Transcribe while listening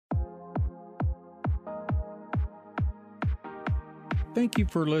Thank you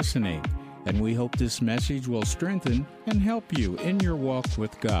for listening, and we hope this message will strengthen and help you in your walk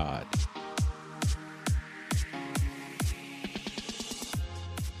with God.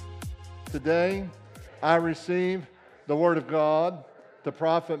 Today, I receive the Word of God to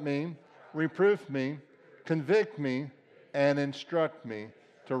profit me, reproof me, convict me, and instruct me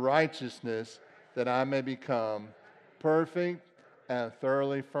to righteousness, that I may become perfect and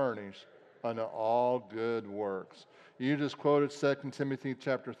thoroughly furnished unto all good works. You just quoted 2 Timothy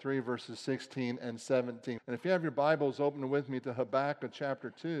chapter 3, verses 16 and 17. And if you have your Bibles, open with me to Habakkuk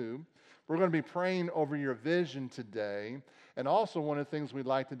chapter 2. We're going to be praying over your vision today. And also one of the things we'd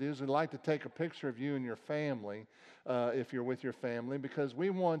like to do is we'd like to take a picture of you and your family, if you're with your family, because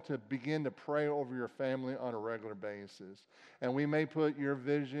we want to begin to pray over your family on a regular basis. And we may put your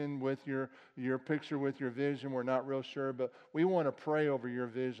vision with your picture with your vision. We're not real sure, but we want to pray over your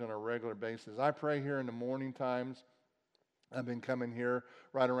vision on a regular basis. I pray here in the morning times. I've been coming here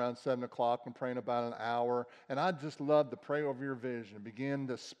right around 7 o'clock and praying about an hour. And I just love to pray over your vision, begin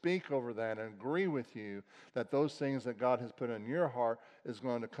to speak over that and agree with you that those things that God has put in your heart is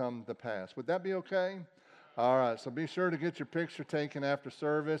going to come to pass. Would that be okay? All right, so be sure to get your picture taken after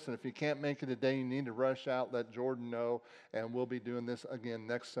service. And if you can't make it today, you need to rush out, let Jordan know. And we'll be doing this again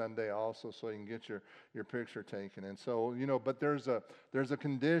next Sunday also, so you can get your picture taken. And so, but there's a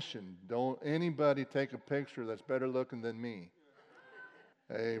condition. Don't anybody take a picture that's better looking than me.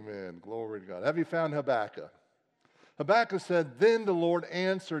 Amen. Glory to God. Have you found Habakkuk? Habakkuk said, "Then the Lord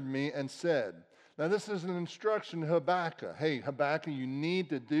answered me and said." Now, this is an instruction to Habakkuk. Hey, Habakkuk, you need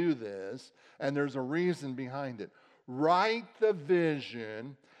to do this, and there's a reason behind it. Write the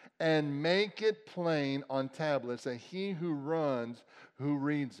vision and make it plain on tablets, that he who runs, who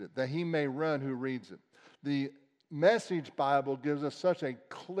reads it, that he may run who reads it. The Message Bible gives us such a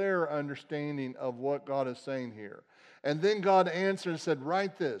clear understanding of what God is saying here. And then God answered and said,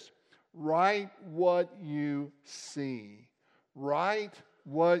 write this. Write what you see. Write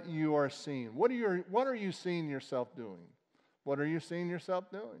what you are seeing. What are you seeing yourself doing? What are you seeing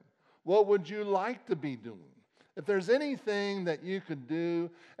yourself doing? What would you like to be doing? If there's anything that you could do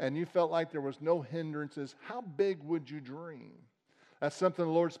and you felt like there was no hindrances, how big would you dream? That's something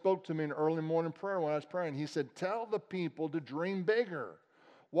the Lord spoke to me in early morning prayer when I was praying. He said, tell the people to dream bigger.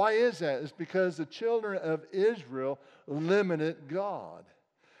 Why is that? It's because the children of Israel limited God.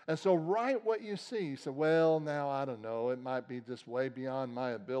 And so write what you see. You say, well, now I don't know. It might be just way beyond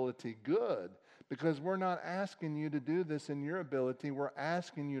my ability. Good. Because we're not asking you to do this in your ability. We're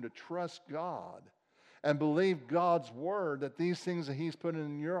asking you to trust God and believe God's word, that these things that he's put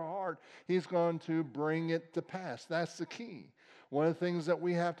in your heart, he's going to bring it to pass. That's the key. One of the things that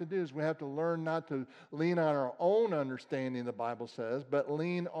we have to do is we have to learn not to lean on our own understanding, the Bible says, but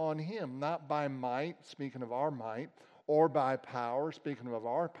lean on him, not by might, speaking of our might, or by power, speaking of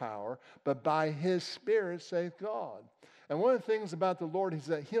our power, but by his Spirit, saith God. And one of the things about the Lord is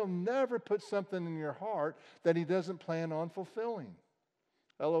that he'll never put something in your heart that he doesn't plan on fulfilling.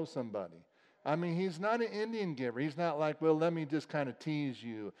 Hello, somebody. I mean, he's not an Indian giver. He's not like, well, let me just kind of tease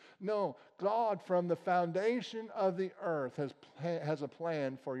you. No, God from the foundation of the earth has a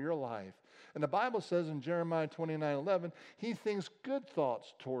plan for your life. And the Bible says in Jeremiah 29:11, he thinks good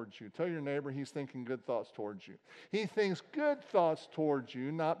thoughts towards you. Tell your neighbor he's thinking good thoughts towards you. He thinks good thoughts towards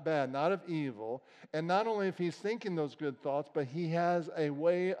you, not bad, not of evil. And not only if he's thinking those good thoughts, but he has a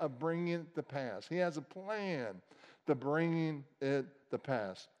way of bringing it to pass. He has a plan to bringing it to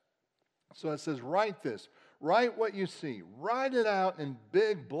pass. So it says, write this. Write what you see. Write it out in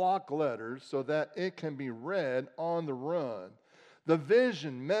big block letters so that it can be read on the run. The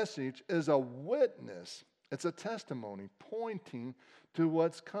vision message is a witness. It's a testimony pointing to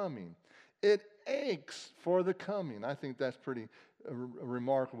what's coming. It aches for the coming. I think that's pretty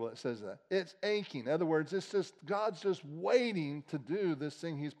remarkable. It says that. It's aching. In other words, it's just God's just waiting to do this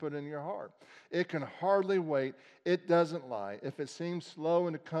thing he's put in your heart. It can hardly wait. It doesn't lie. If it seems slow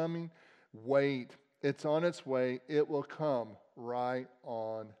in the coming, wait. It's on its way. It will come right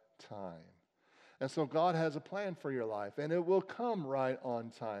on time. And so God has a plan for your life, and it will come right on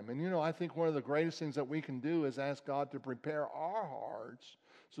time. And I think one of the greatest things that we can do is ask God to prepare our hearts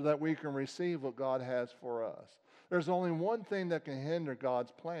so that we can receive what God has for us. There's only one thing that can hinder God's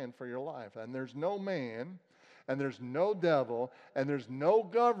plan for your life, and there's no man, and there's no devil, and there's no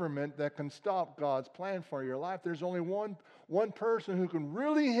government that can stop God's plan for your life. There's only one person who can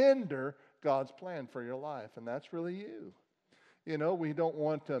really hinder God's plan for your life, and that's really you. We don't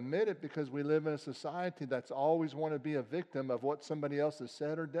want to admit it because we live in a society that's always want to be a victim of what somebody else has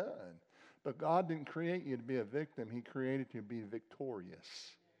said or done. But God didn't create you to be a victim. He created you to be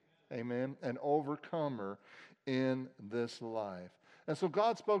victorious. Amen. An overcomer in this life. And so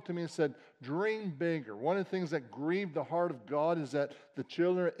God spoke to me and said, dream bigger. One of the things that grieved the heart of God is that the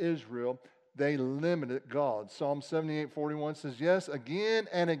children of Israel, they limited God. Psalm 78:41 says, yes, again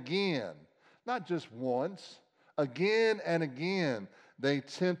and again, not just once, again and again, they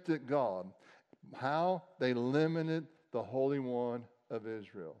tempted God. How? They limited the Holy One of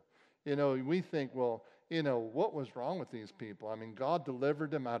Israel. We think, well, what was wrong with these people? I mean, God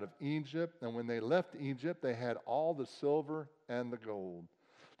delivered them out of Egypt, and when they left Egypt, they had all the silver and the gold.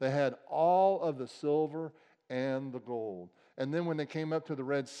 They had all of the silver and the gold. And then when they came up to the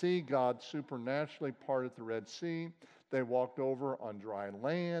Red Sea, God supernaturally parted the Red Sea. They walked over on dry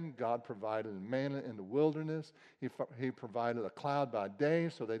land. God provided manna in the wilderness. He provided a cloud by day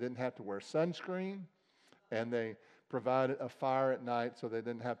so they didn't have to wear sunscreen. And they provided a fire at night so they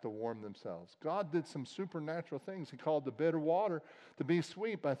didn't have to warm themselves. God did some supernatural things. He called the bitter water to be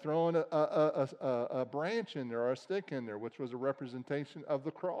sweet by throwing a branch in there or a stick in there, which was a representation of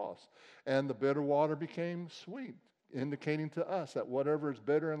the cross. And the bitter water became sweet, indicating to us that whatever is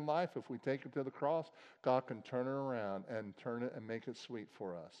bitter in life, if we take it to the cross, God can turn it around and turn it and make it sweet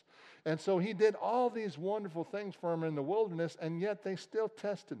for us. And so he did all these wonderful things for them in the wilderness, and yet they still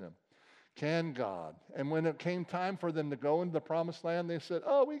tested him. Can God? And when it came time for them to go into the promised land, they said,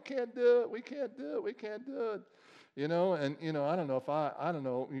 oh, we can't do it. We can't do it. We can't do it. I don't know if I don't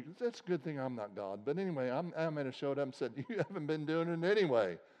know. It's a good thing I'm not God. But anyway, I might have showed up and said, you haven't been doing it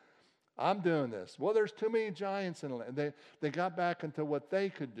anyway. I'm doing this. Well, there's too many giants in the land. They got back into what they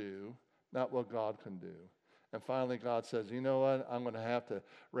could do, not what God can do. And finally, God says, you know what? I'm going to have to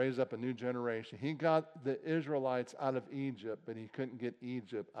raise up a new generation. He got the Israelites out of Egypt, but he couldn't get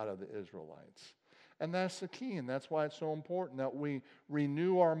Egypt out of the Israelites. And that's the key, and that's why it's so important that we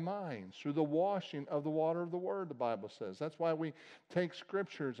renew our minds through the washing of the water of the Word, the Bible says. That's why we take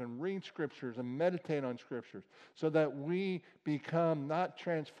Scriptures and read Scriptures and meditate on Scriptures, so that we become not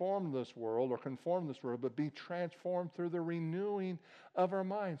transformed to this world or conformed to this world, but be transformed through the renewing of our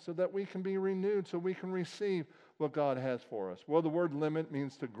minds, so that we can be renewed, so we can receive what God has for us. Well, the word limit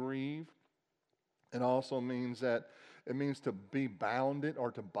means to grieve. It also means that it means to be bounded or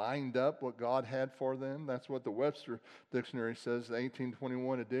to bind up what God had for them. That's what the Webster Dictionary says. The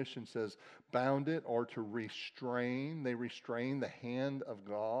 1821 edition says bounded or to restrain. They restrain the hand of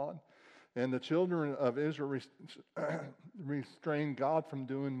God. And the children of Israel restrained God from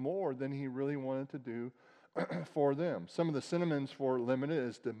doing more than he really wanted to do for them. Some of the synonyms for limited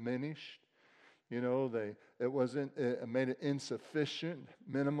is diminished. It made it insufficient,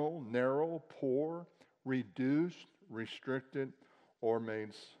 minimal, narrow, poor, reduced, restricted, or made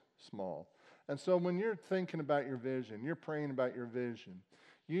small. And so when you're thinking about your vision, you're praying about your vision,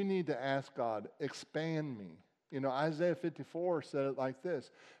 you need to ask God, expand me. Isaiah 54 said it like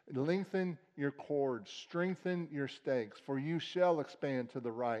this: lengthen your cords, strengthen your stakes, for you shall expand to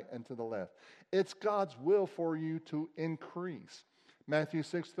the right and to the left. It's God's will for you to increase. Matthew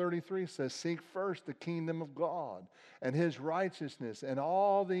 6:33 says, seek first the kingdom of God and his righteousness, and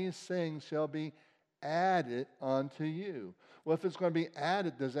all these things shall be added unto you. Well, if it's going to be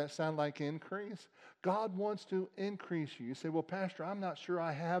added, does that sound like increase? God wants to increase you. You say, well, Pastor, I'm not sure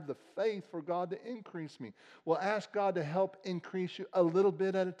I have the faith for God to increase me. Well, ask God to help increase you a little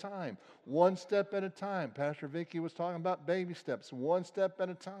bit at a time, one step at a time. Pastor Vicki was talking about baby steps, one step at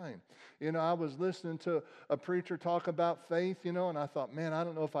a time. I was listening to a preacher talk about faith, and I thought, man, I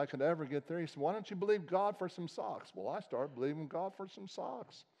don't know if I could ever get there. He said, why don't you believe God for some socks? Well, I started believing God for some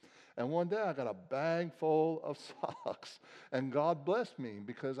socks. And one day I got a bag full of socks, and God blessed me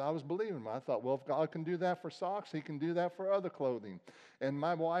because I was believing him. I thought, well, if God can do that for socks, he can do that for other clothing. And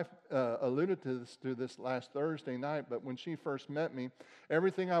my wife alluded to this last Thursday night, but when she first met me,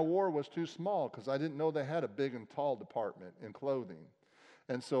 everything I wore was too small because I didn't know they had a big and tall department in clothing.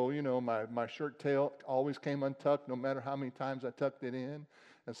 And so, my shirt tail always came untucked no matter how many times I tucked it in.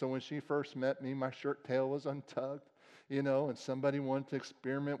 And so when she first met me, my shirt tail was untucked. And somebody wanted to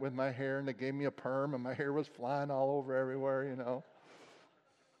experiment with my hair, and they gave me a perm, and my hair was flying all over everywhere,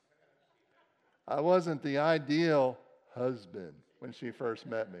 I wasn't the ideal husband when she first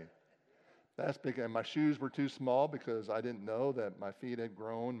met me. That's because my shoes were too small because I didn't know that my feet had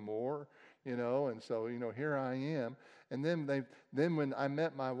grown more, and so, here I am. And then when I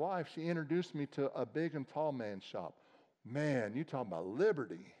met my wife, she introduced me to a big and tall man's shop. Man, you talking about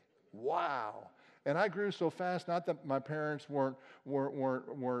liberty. Wow. And I grew so fast, not that my parents weren't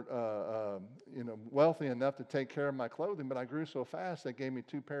wealthy enough to take care of my clothing, but I grew so fast they gave me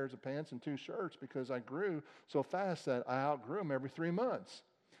 2 pairs of pants and 2 shirts because I grew so fast that I outgrew them every 3 months.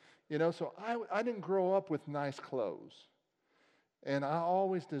 So I didn't grow up with nice clothes. And I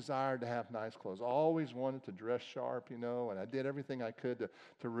always desired to have nice clothes. I always wanted to dress sharp, and I did everything I could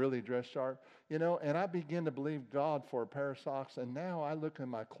to really dress sharp, and I began to believe God for a pair of socks. And now I look in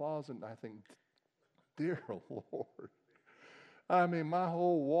my closet and I think, dear Lord. I mean, my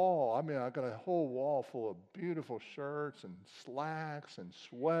whole wall, I got a whole wall full of beautiful shirts and slacks and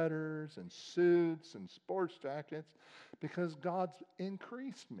sweaters and suits and sports jackets because God's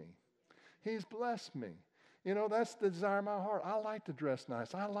increased me. He's blessed me. That's the desire of my heart. I like to dress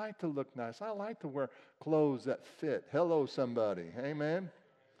nice. I like to look nice. I like to wear clothes that fit. Hello, somebody. Amen.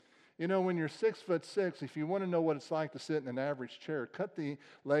 When you're 6'6", if you want to know what it's like to sit in an average chair, cut the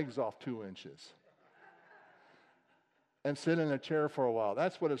legs off 2 inches and sit in a chair for a while.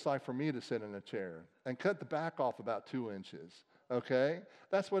 That's what it's like for me to sit in a chair. And cut the back off about 2 inches. Okay?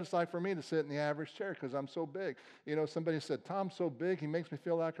 That's what it's like for me to sit in the average chair because I'm so big. Somebody said, Tom's so big, he makes me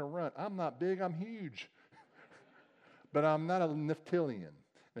feel like a runt. I'm not big, I'm huge. But I'm not a Nephtilian.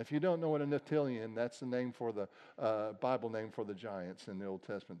 And if you don't know what a Nephtilian, that's the name for the Bible name for the giants in the Old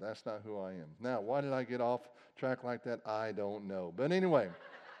Testament. That's not who I am. Now, why did I get off track like that? I don't know. But anyway,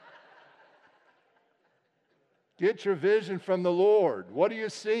 get your vision from the Lord. What do you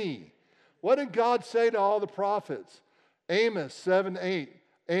see? What did God say to all the prophets? Amos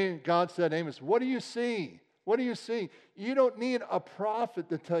 7:8. God said, Amos, what do you see? What do you see? You don't need a prophet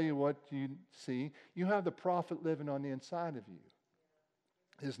to tell you what you see. You have the prophet living on the inside of you.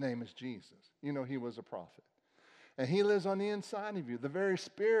 His name is Jesus. He was a prophet. And he lives on the inside of you. The very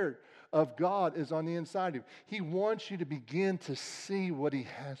Spirit of God is on the inside of you. He wants you to begin to see what he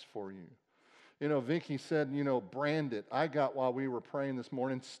has for you. Vicky said, brand it. I got, while we were praying this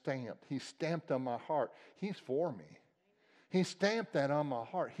morning, stamped. He stamped on my heart. He's for me. He stamped that on my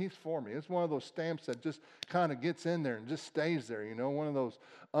heart. He's for me. It's one of those stamps that just kind of gets in there and just stays there, one of those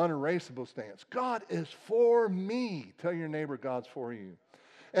unerasable stamps. God is for me. Tell your neighbor God's for you.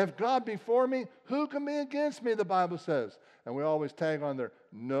 If God be for me, who can be against me, the Bible says. And we always tag on there,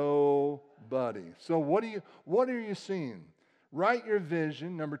 nobody. So what are you seeing? Write your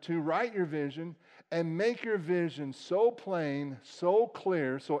vision. Number 2, write your vision and make your vision so plain, so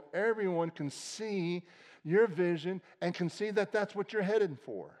clear, so everyone can see your vision and can see that that's what you're heading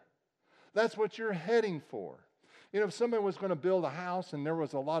for. That's what you're heading for. If somebody was going to build a house and there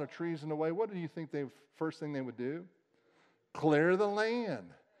was a lot of trees in the way, what do you think first thing they would do? Clear the land.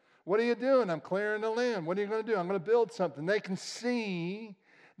 What are you doing? I'm clearing the land. What are you going to do? I'm going to build something. They can see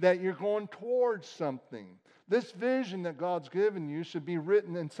that you're going towards something. This vision that God's given you should be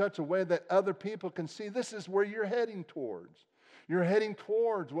written in such a way that other people can see this is where you're heading towards. You're heading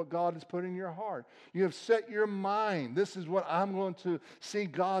towards what God has put in your heart. You have set your mind. This is what I'm going to see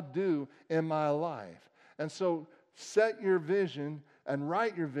God do in my life. And so set your vision and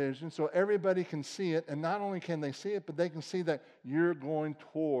write your vision so everybody can see it. And not only can they see it, but they can see that you're going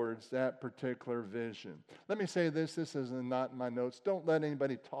towards that particular vision. Let me say this is not in my notes. Don't let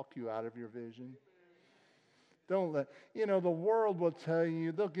anybody talk you out of your vision. Don't let, the world will tell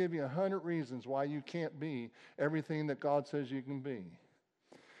you, they'll give you 100 reasons why you can't be everything that God says you can be.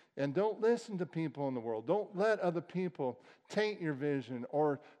 And don't listen to people in the world. Don't let other people taint your vision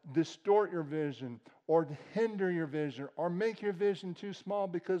or distort your vision or hinder your vision or make your vision too small,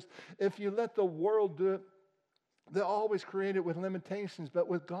 because if you let the world do it, they'll always create it with limitations. But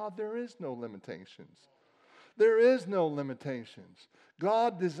with God, there is no limitations. There is no limitations.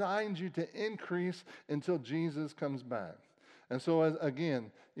 God designed you to increase until Jesus comes back. And so,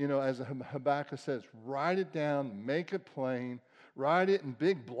 as Habakkuk says, write it down, make it plain, write it in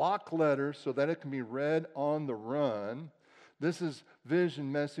big block letters so that it can be read on the run. This is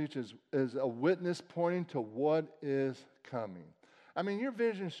vision message is a witness pointing to what is coming. I mean, your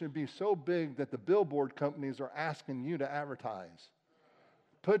vision should be so big that the billboard companies are asking you to advertise.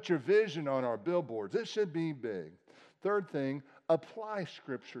 Put your vision on our billboards. It should be big. Third thing, apply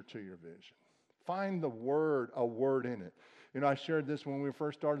Scripture to your vision. Find a word in it. I shared this when we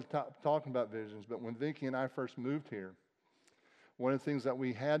first started talking about visions, but when Vicki and I first moved here, one of the things that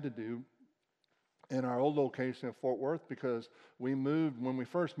we had to do in our old location in Fort Worth, because when we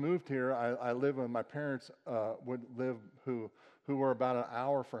first moved here, I lived with my parents would live who were about an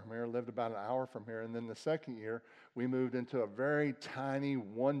hour from here, lived about an hour from here. And then the second year, we moved into a very tiny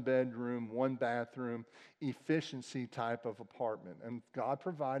 1-bedroom, 1-bathroom, efficiency type of apartment. And God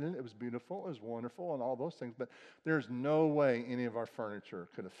provided it. It was beautiful. It was wonderful and all those things. But there's no way any of our furniture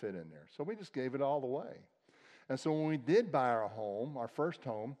could have fit in there. So we just gave it all away. And so when we did buy our home, our first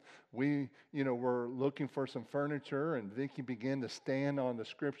home, we, were looking for some furniture, and Vicki began to stand on the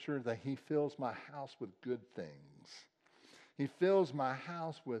Scripture that He fills my house with good things. He fills my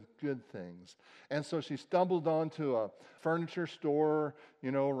house with good things. And so she stumbled onto a furniture store,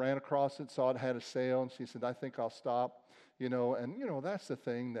 ran across it, saw it had a sale, and she said, I think I'll stop. And that's the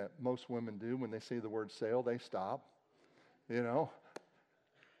thing that most women do when they see the word sale, they stop.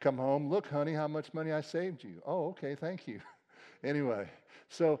 Come home, look, honey, how much money I saved you. Oh, okay, thank you. Anyway,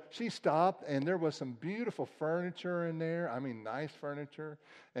 so she stopped, and there was some beautiful furniture in there. I mean, nice furniture.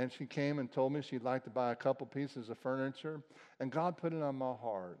 And she came and told me she'd like to buy a couple pieces of furniture. And God put it on my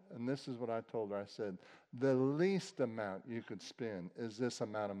heart. And this is what I told her. I said, the least amount you could spend is this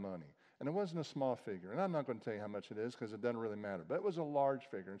amount of money. And it wasn't a small figure. And I'm not going to tell you how much it is because it doesn't really matter. But it was a large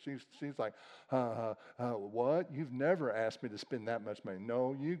figure. And she's like, what? You've never asked me to spend that much money.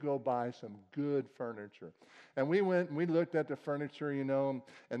 No, you go buy some good furniture. And we went and we looked at the furniture,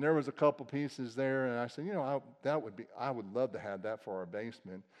 and there was a couple pieces there. And I said, I would love to have that for our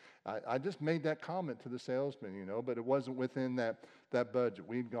basement. I just made that comment to the salesman, but it wasn't within that budget.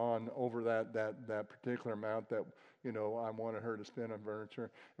 We'd gone over that particular amount that I wanted her to spend on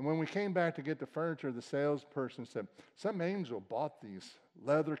furniture. And when we came back to get the furniture, the salesperson said, some angel bought these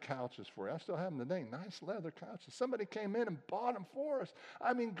leather couches for you. I still have them today. Nice leather couches. Somebody came in and bought them for us.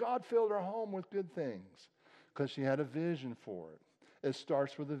 I mean, God filled her home with good things because she had a vision for it. It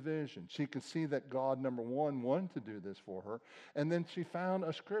starts with a vision. She could see that God, number one, wanted to do this for her. And then she found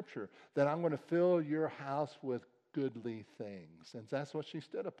a scripture that I'm going to fill your house with goodly things. And that's what she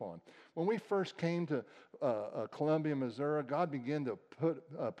stood upon. When we first came to Columbia, Missouri, God began to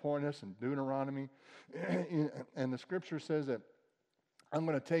point us in Deuteronomy. And the scripture says that I'm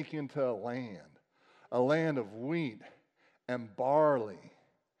going to take you into a land of wheat and barley,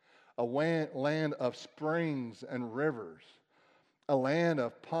 a land of springs and rivers, a land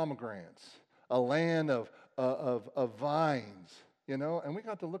of pomegranates, a land of vines, And we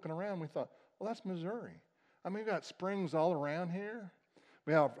got to looking around, we thought, well, that's Missouri. I mean, we've got springs all around here.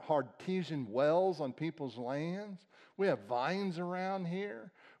 We have artesian wells on people's lands. We have vines around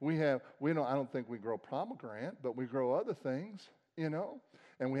here. I don't think we grow pomegranate, but we grow other things,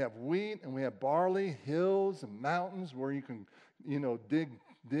 And we have wheat and we have barley, hills and mountains where you can,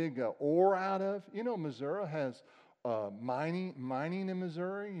 dig ore out of. Missouri has mining in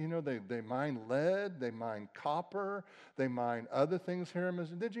Missouri. They mine lead, they mine copper, they mine other things here in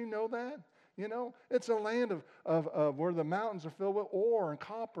Missouri. Did you know that? It's a land of where the mountains are filled with ore and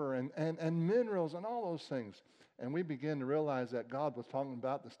copper and minerals and all those things. And we begin to realize that God was talking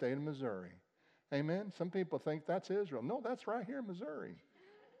about the state of Missouri. Amen? Some people think that's Israel. No, that's right here in Missouri.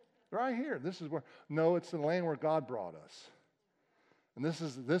 Right here. This is where, no, it's the land where God brought us. And this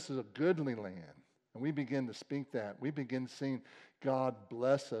is a goodly land. And we begin to speak that. We begin seeing God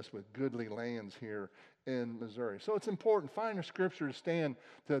bless us with goodly lands here in Missouri. So it's important. Find a scripture to stand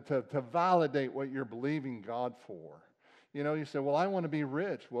to validate what you're believing God for. You say, well, I want to be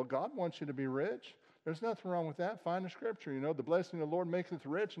rich. Well, God wants you to be rich. There's nothing wrong with that. Find a scripture. The blessing of the Lord maketh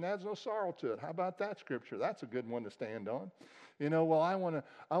rich and adds no sorrow to it. How about that scripture? That's a good one to stand on. Well, I want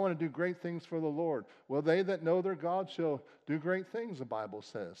to do great things for the Lord. Well, they that know their God shall do great things, the Bible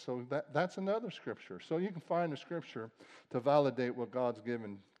says. So that's another scripture. So you can find a scripture to validate what God's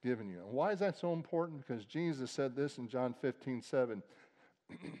given you. And why is that so important? Because Jesus said this in John 15:7.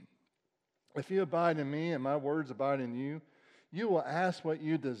 If you abide in me and my words abide in you, you will ask what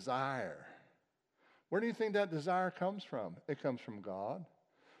you desire. Where do you think that desire comes from? It comes from God.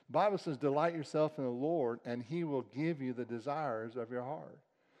 The Bible says, delight yourself in the Lord, and he will give you the desires of your heart.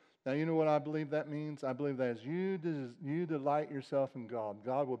 Now, you know what I believe that means? I believe that as you delight yourself in God,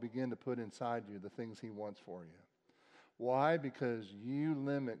 God will begin to put inside you the things he wants for you. Why? Because you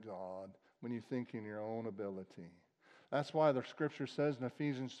limit God when you think in your own ability. That's why the scripture says in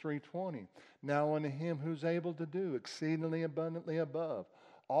Ephesians 3:20, now unto him who's able to do exceedingly abundantly above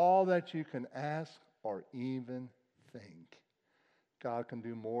all that you can ask or even think. God can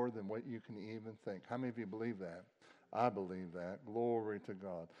do more than what you can even think. How many of you believe that? I believe that. Glory to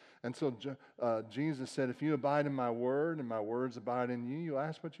God. And so Jesus said, if you abide in my word and my words abide in you, you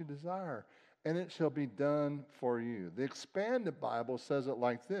ask what you desire, and it shall be done for you. The Expanded Bible says it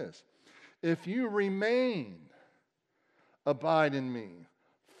like this. If you remain, abide in me,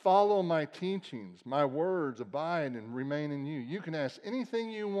 follow my teachings, my words abide and remain in you. You can ask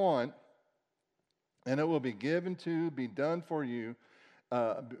anything you want, and it will be given to, be done for you,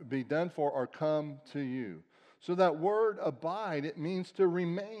 be done for or come to you. So that word abide, it means to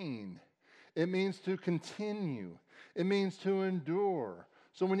remain. It means to continue. It means to endure.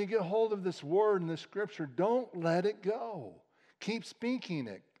 So when you get hold of this word in the scripture, don't let it go. Keep speaking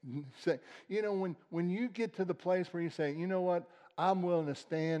it. Say, when you get to the place where you say, you know what, I'm willing to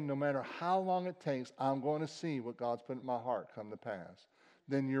stand no matter how long it takes. I'm going to see what God's put in my heart come to pass.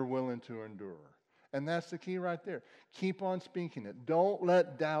 Then you're willing to endure. And that's the key right there. Keep on speaking it. Don't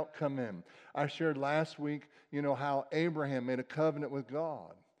let doubt come in. I shared last week, how Abraham made a covenant with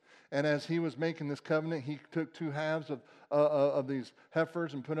God. And as he was making this covenant, he took 2 halves of these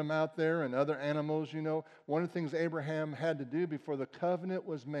heifers and put them out there and other animals, One of the things Abraham had to do before the covenant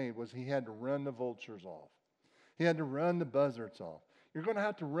was made was he had to run the vultures off. He had to run the buzzards off. You're going to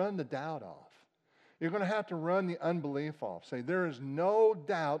have to run the doubt off. You're going to have to run the unbelief off. Say, there is no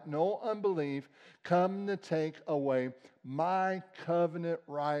doubt, no unbelief come to take away my covenant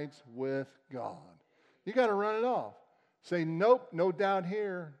rights with God. You got to run it off. Say, nope, no doubt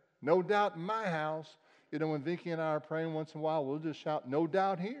here. No doubt in my house. When Vicki and I are praying once in a while, we'll just shout, no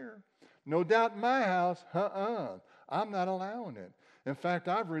doubt here. No doubt in my house. I'm not allowing it. In fact,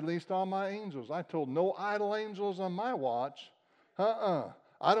 I've released all my angels. I told no idle angels on my watch.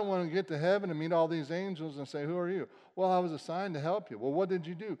 I don't want to get to heaven and meet all these angels and say, who are you? Well, I was assigned to help you. Well, what did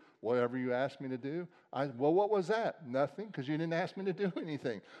you do? Whatever you asked me to do. Well, what was that? Nothing, because you didn't ask me to do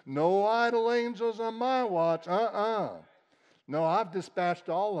anything. No idle angels on my watch. No, I've dispatched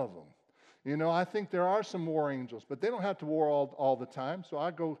all of them. I think there are some war angels, but they don't have to war all the time, so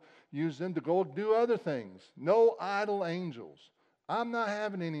I go use them to go do other things. No idle angels. I'm not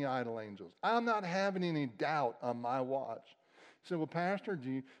having any idle angels. I'm not having any doubt on my watch. You say, well, Pastor,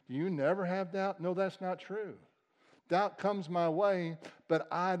 do you never have doubt? No, that's not true. Doubt comes my way, but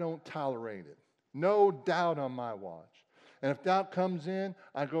I don't tolerate it. No doubt on my watch. And if doubt comes in,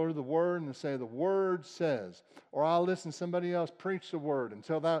 I go to the Word and say, the Word says. Or I'll listen to somebody else preach the Word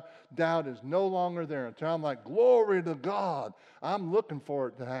until that doubt is no longer there. Until I'm like, glory to God. I'm looking for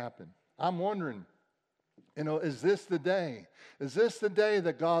it to happen. I'm wondering, is this the day? Is this the day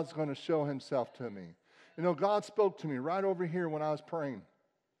that God's going to show himself to me? God spoke to me right over here when I was praying.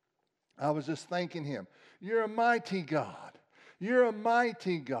 I was just thanking him. You're a mighty God. You're a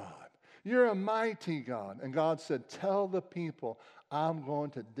mighty God. You're a mighty God. And God said, tell the people I'm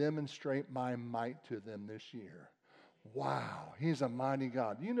going to demonstrate my might to them this year. Wow, he's a mighty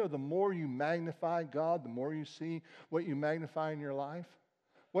God. The more you magnify God, the more you see what you magnify in your life.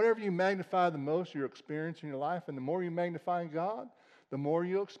 Whatever you magnify the most, you're experiencing in your life. And the more you magnify God, the more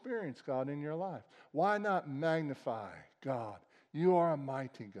you experience God in your life. Why not magnify God? You are a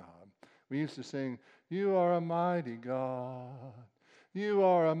mighty God. We used to sing, you are a mighty God. You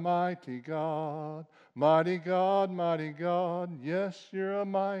are a mighty God. Mighty God, mighty God. Yes, you're a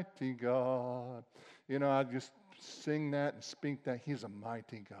mighty God. I just sing that and speak that. He's a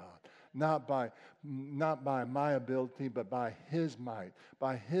mighty God. Not by my ability, but by his might,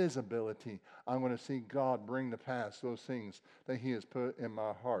 by his ability. I'm going to see God bring to pass those things that he has put in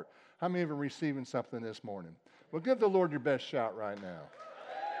my heart. How many of you are receiving something this morning? Well, give the Lord your best shout right now.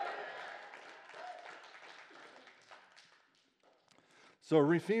 So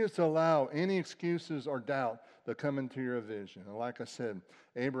refuse to allow any excuses or doubt to come into your vision. And like I said,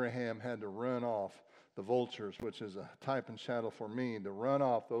 Abraham had to run off the vultures, which is a type and shadow for me, to run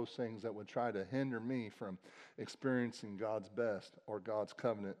off those things that would try to hinder me from experiencing God's best or God's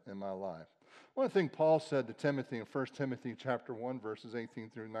covenant in my life. One thing Paul said to Timothy in 1 Timothy chapter 1, verses 18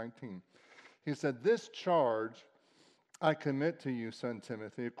 through 19, he said, this charge I commit to you, son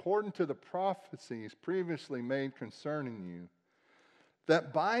Timothy, according to the prophecies previously made concerning you,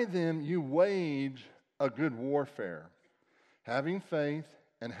 that by them you wage a good warfare, having faith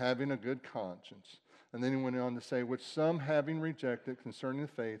and having a good conscience. And then he went on to say, which some having rejected concerning the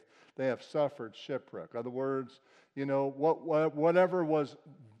faith, they have suffered shipwreck. In other words, whatever was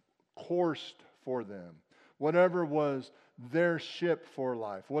coursed for them, whatever was their ship for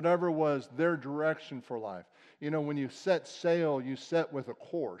life, whatever was their direction for life. When you set sail, you set with a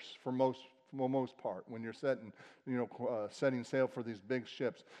course for most part. When you're setting sail for these big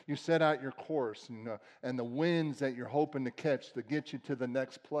ships, you set out your course and the winds that you're hoping to catch to get you to the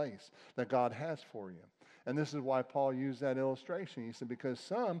next place that God has for you. And this is why Paul used that illustration. He said,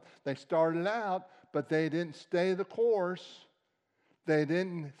 because they started out, but they didn't stay the course. They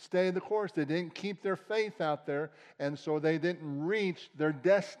didn't stay the course. They didn't keep their faith out there, and so they didn't reach their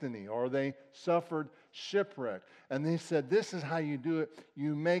destiny, or they suffered shipwreck. And he said, this is how you do it.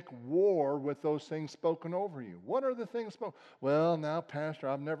 You make war with those things spoken over you. What are the things spoken? Well, now, Pastor,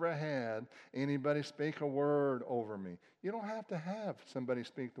 I've never had anybody speak a word over me. You don't have to have somebody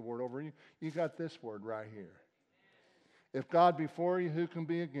speak the word over you. You got this word right here. If God be for you, who can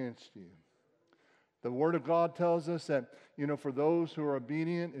be against you? The Word of God tells us that, for those who are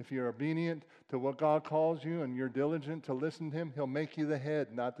obedient, if you're obedient to what God calls you and you're diligent to listen to Him, He'll make you the head,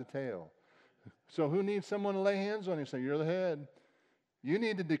 not the tail. So who needs someone to lay hands on you and say, you're the head? You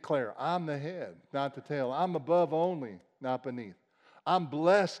need to declare, I'm the head, not the tail. I'm above only, not beneath. I'm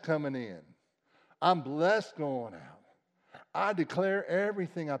blessed coming in. I'm blessed going out. I declare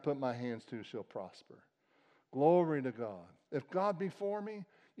everything I put my hands to shall prosper. Glory to God. If God be for me,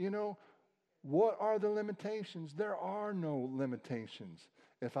 what are the limitations? There are no limitations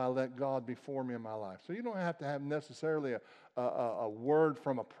if I let God be for me in my life. So you don't have to have necessarily a word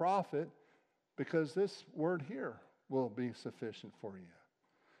from a prophet, because this word here will be sufficient for you.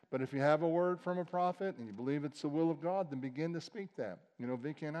 But if you have a word from a prophet and you believe it's the will of God, then begin to speak that.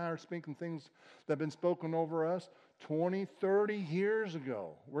 Vicki and I are speaking things that have been spoken over us 20, 30 years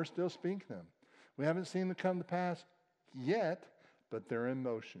ago. We're still speaking them. We haven't seen them come to pass yet, but they're in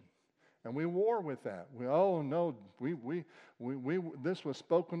motion. And we war with that. This was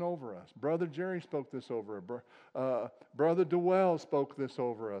spoken over us. Brother Jerry spoke this over us. Brother Dewell spoke this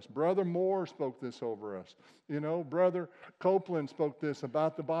over us. Brother Moore spoke this over us. Brother Copeland spoke this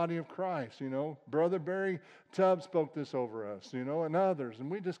about the body of Christ. Brother Barry Tubbs spoke this over us, and others.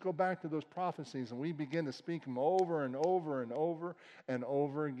 And we just go back to those prophecies and we begin to speak them over and over and over and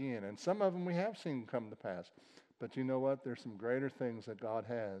over again. And some of them we have seen come to pass. But you know what? There's some greater things that God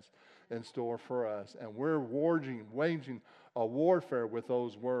has in store for us. And we're waging a warfare with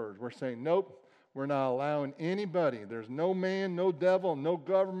those words. We're saying, nope, we're not allowing anybody. There's no man, no devil, no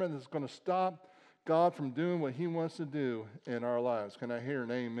government that's going to stop God from doing what he wants to do in our lives. Can I hear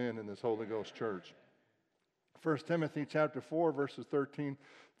an amen in this Holy Ghost church? 1 Timothy chapter 4, verses 13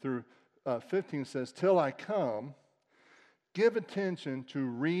 through 15 says, till I come, give attention to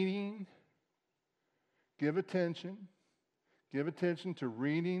reading. Give attention to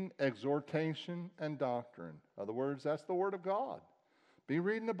reading, exhortation, and doctrine. In other words, that's the Word of God. Be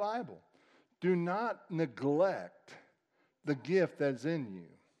reading the Bible. Do not neglect the gift that's in you,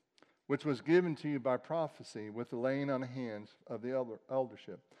 which was given to you by prophecy with the laying on of hands of the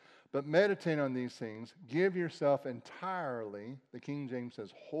eldership. But meditate on these things. Give yourself entirely, the King James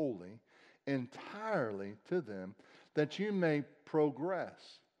says wholly, entirely to them, that you may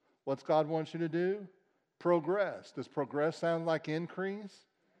progress. What's God wants you to do? Progress. Does progress sound like increase?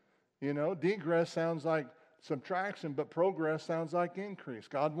 Degress sounds like subtraction, but progress sounds like increase.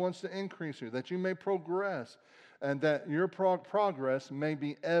 God wants to increase you, that you may progress, and that your progress may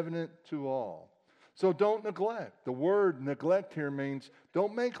be evident to all. So don't neglect. The word neglect here means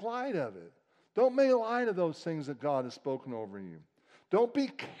don't make light of it. Don't make light of those things that God has spoken over you. Don't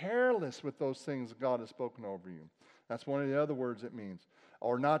be careless with those things that God has spoken over you. That's one of the other words it means.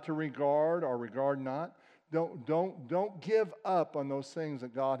 Or not to regard, or regard not. Don't give up on those things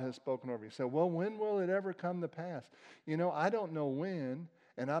that God has spoken over you. You say, well, when will it ever come to pass? I don't know when,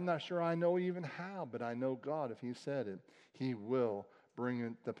 and I'm not sure I know even how, but I know God, if he said it, he will bring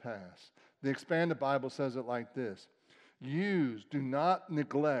it to pass. The Expanded Bible says it like this. Do not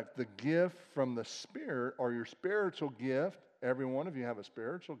neglect the gift from the Spirit, or your spiritual gift. Every one of you have a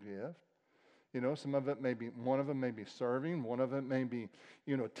spiritual gift. Some of it may be, one of them may be serving, one of it may be,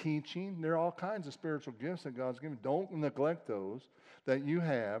 teaching. There are all kinds of spiritual gifts that God's given. Don't neglect those that you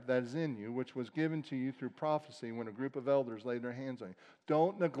have, that is in you, which was given to you through prophecy when a group of elders laid their hands on you.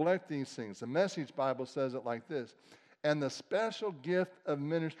 Don't neglect these things. The Message Bible says it like this. And the special gift of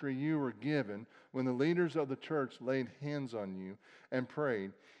ministry you were given when the leaders of the church laid hands on you and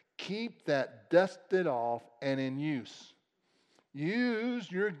prayed, keep that dusted off and in use. Use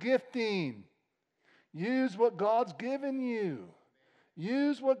your gifting. Use what God's given you.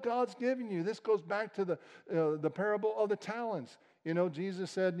 Use what God's given you. This goes back to the parable of the talents.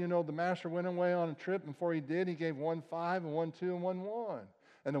 Jesus said, the master went away on a trip. And before he did, he gave 1 5 and 1 2 and 1 1.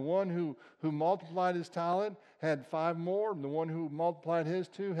 And the one who multiplied his talent had 5 more. And the one who multiplied his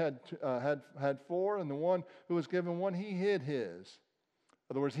 2 had 4. And the one who was given 1, he hid his.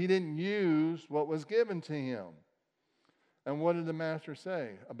 In other words, he didn't use what was given to him. And what did the master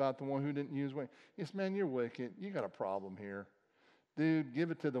say about the one who didn't use what? He said, man, you're wicked. You got a problem here. Dude,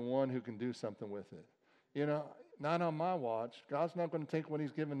 give it to the one who can do something with it. Not on my watch. God's not going to take what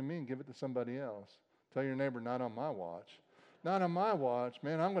he's given to me and give it to somebody else. Tell your neighbor, not on my watch. Not on my watch,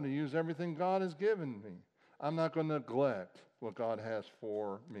 man. I'm going to use everything God has given me. I'm not going to neglect what God has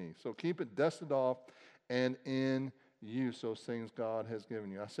for me. So keep it dusted off and in use those things God has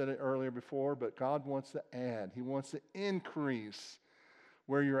given you. I said it earlier before, but God wants to add. He wants to increase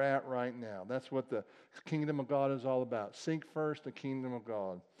where you're at right now. That's what the kingdom of God is all about. Seek first the kingdom of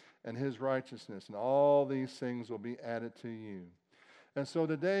God and his righteousness, and all these things will be added to you. And so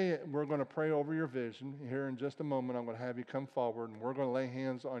today we're going to pray over your vision. Here in just a moment, I'm going to have you come forward, and we're going to lay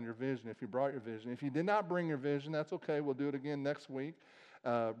hands on your vision if you brought your vision. If you did not bring your vision, that's okay. We'll do it again next week,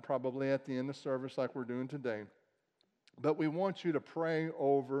 probably at the end of service like we're doing today. But we want you to pray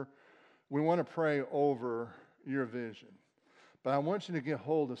over, we want to pray over your vision. But I want you to get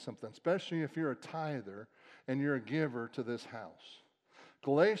hold of something, especially if you're a tither and you're a giver to this house.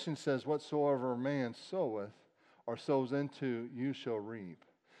 Galatians says, whatsoever a man soweth or sows into, you shall reap.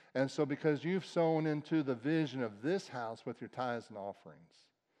 And so because you've sown into the vision of this house with your tithes and offerings,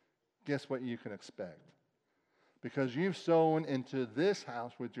 guess what you can expect? Because you've sown into this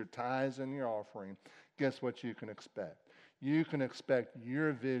house with your tithes and your offering, guess what you can expect? You can expect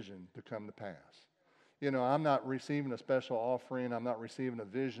your vision to come to pass. You know, I'm not receiving a special offering. I'm not receiving a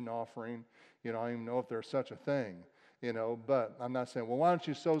vision offering. You know, I don't even know if there's such a thing. You know, but I'm not saying, well, why don't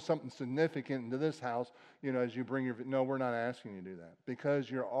you sow something significant into this house, you know, as you bring your, no, we're not asking you to do that.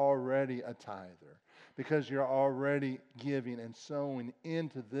 Because you're already a tither. Because you're already giving and sowing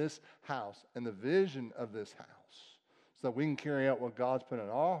into this house and the vision of this house. So that we can carry out what God's put in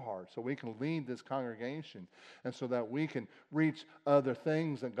our hearts. So we can lead this congregation. And so that we can reach other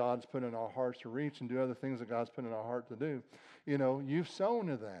things that God's put in our hearts to reach and do other things that God's put in our heart to do. You know, you've sown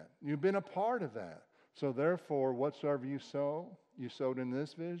to that. You've been a part of that. So therefore, whatsoever you sowed in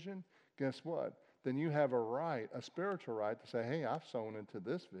this vision, guess what? Then you have a right, a spiritual right to say, hey, I've sown into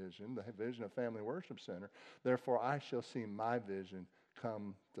this vision, the vision of Family Worship Center. Therefore, I shall see my vision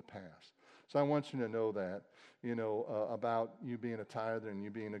come to pass. So I want you to know that, you know, about you being a tither and you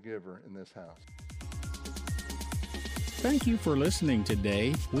being a giver in this house. Thank you for listening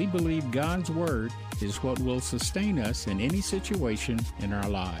today. We believe God's Word is what will sustain us in any situation in our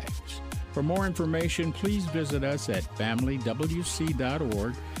lives. For more information, please visit us at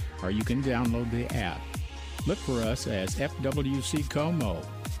familywc.org, or you can download the app. Look for us as FWC Como.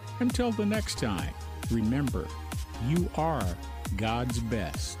 Until the next time, remember, you are God's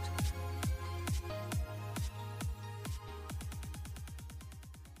best.